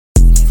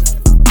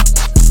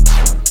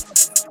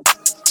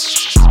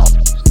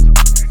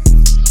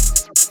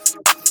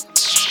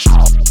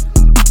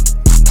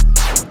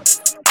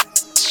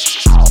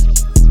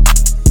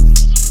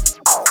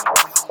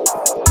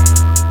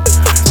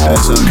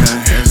It's okay,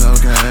 it's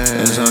okay,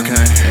 it's okay,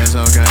 it's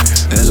okay,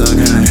 it's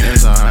okay,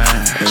 it's alright,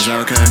 it's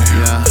okay,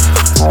 yeah.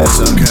 It's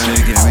okay,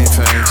 she give me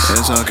face.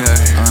 It's okay,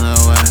 on the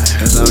way.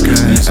 It's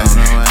okay, it's on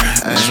the way.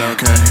 It's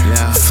okay,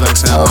 yeah.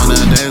 Flexing on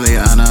the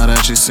daily, I know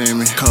that she see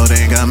me.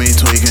 Codeine got me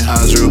tweaking.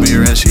 Eyes ruby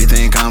red, she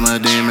think I'm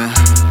a demon.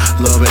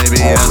 Lil'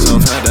 baby ass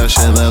so fat, that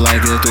shit look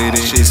like it's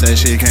 3D. She say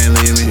she can't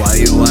leave me. Why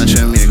you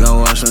watching me?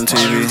 Go watch some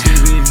TV.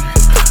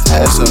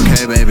 It's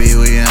okay, baby,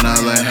 we in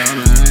LA.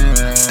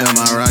 In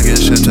my rocket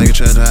ship, take a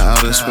trip to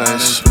outer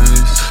space.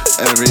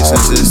 Ever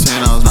since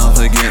 16, I was known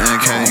for getting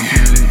cake.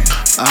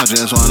 I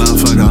just wanna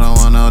fuck, I don't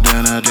want no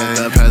dinner date.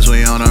 The past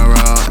we on the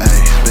road,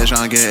 ayy. Bitch,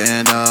 I'm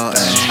getting dough,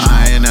 ayy.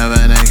 I ain't never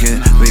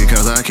naked,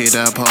 because I keep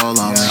that pole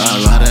on me.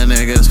 A lot of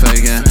niggas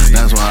faking,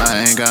 that's why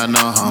I ain't got no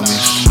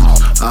homies.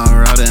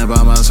 I'm riding by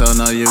myself,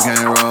 no you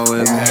can't roll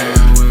with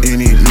me.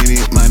 Eeny,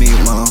 money,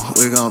 mo.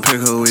 We gon' pick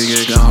who we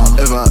get gone.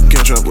 If I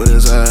catch up with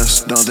his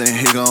ass, don't think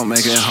he gon'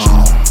 make it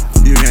home.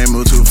 You can't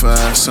move too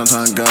fast,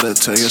 sometimes gotta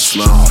take it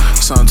slow.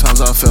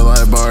 Sometimes I feel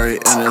like Barry,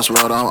 in this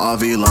world I'm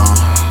RV long.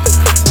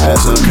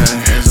 It's okay,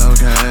 it's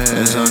okay,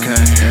 it's okay,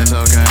 it's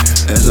okay,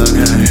 it's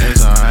okay,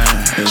 it's alright,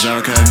 it's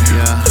okay,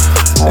 yeah.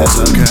 It's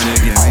okay,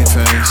 they give me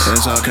face.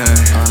 It's okay,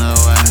 on the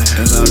way.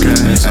 It's okay,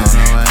 it's on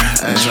the way.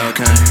 It's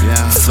okay,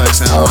 yeah.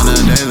 Flexing on the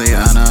daily,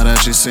 I know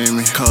that she see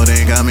me.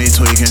 Codeine got me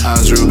tweaking.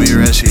 Eyes ruby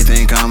red, she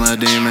think I'm a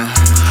demon.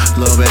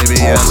 Lil'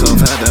 baby ass so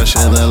fat, that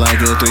shit look like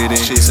it's 3D.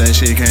 She say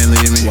she can't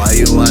leave me. Why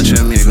you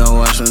watching me? Go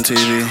watch some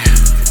TV.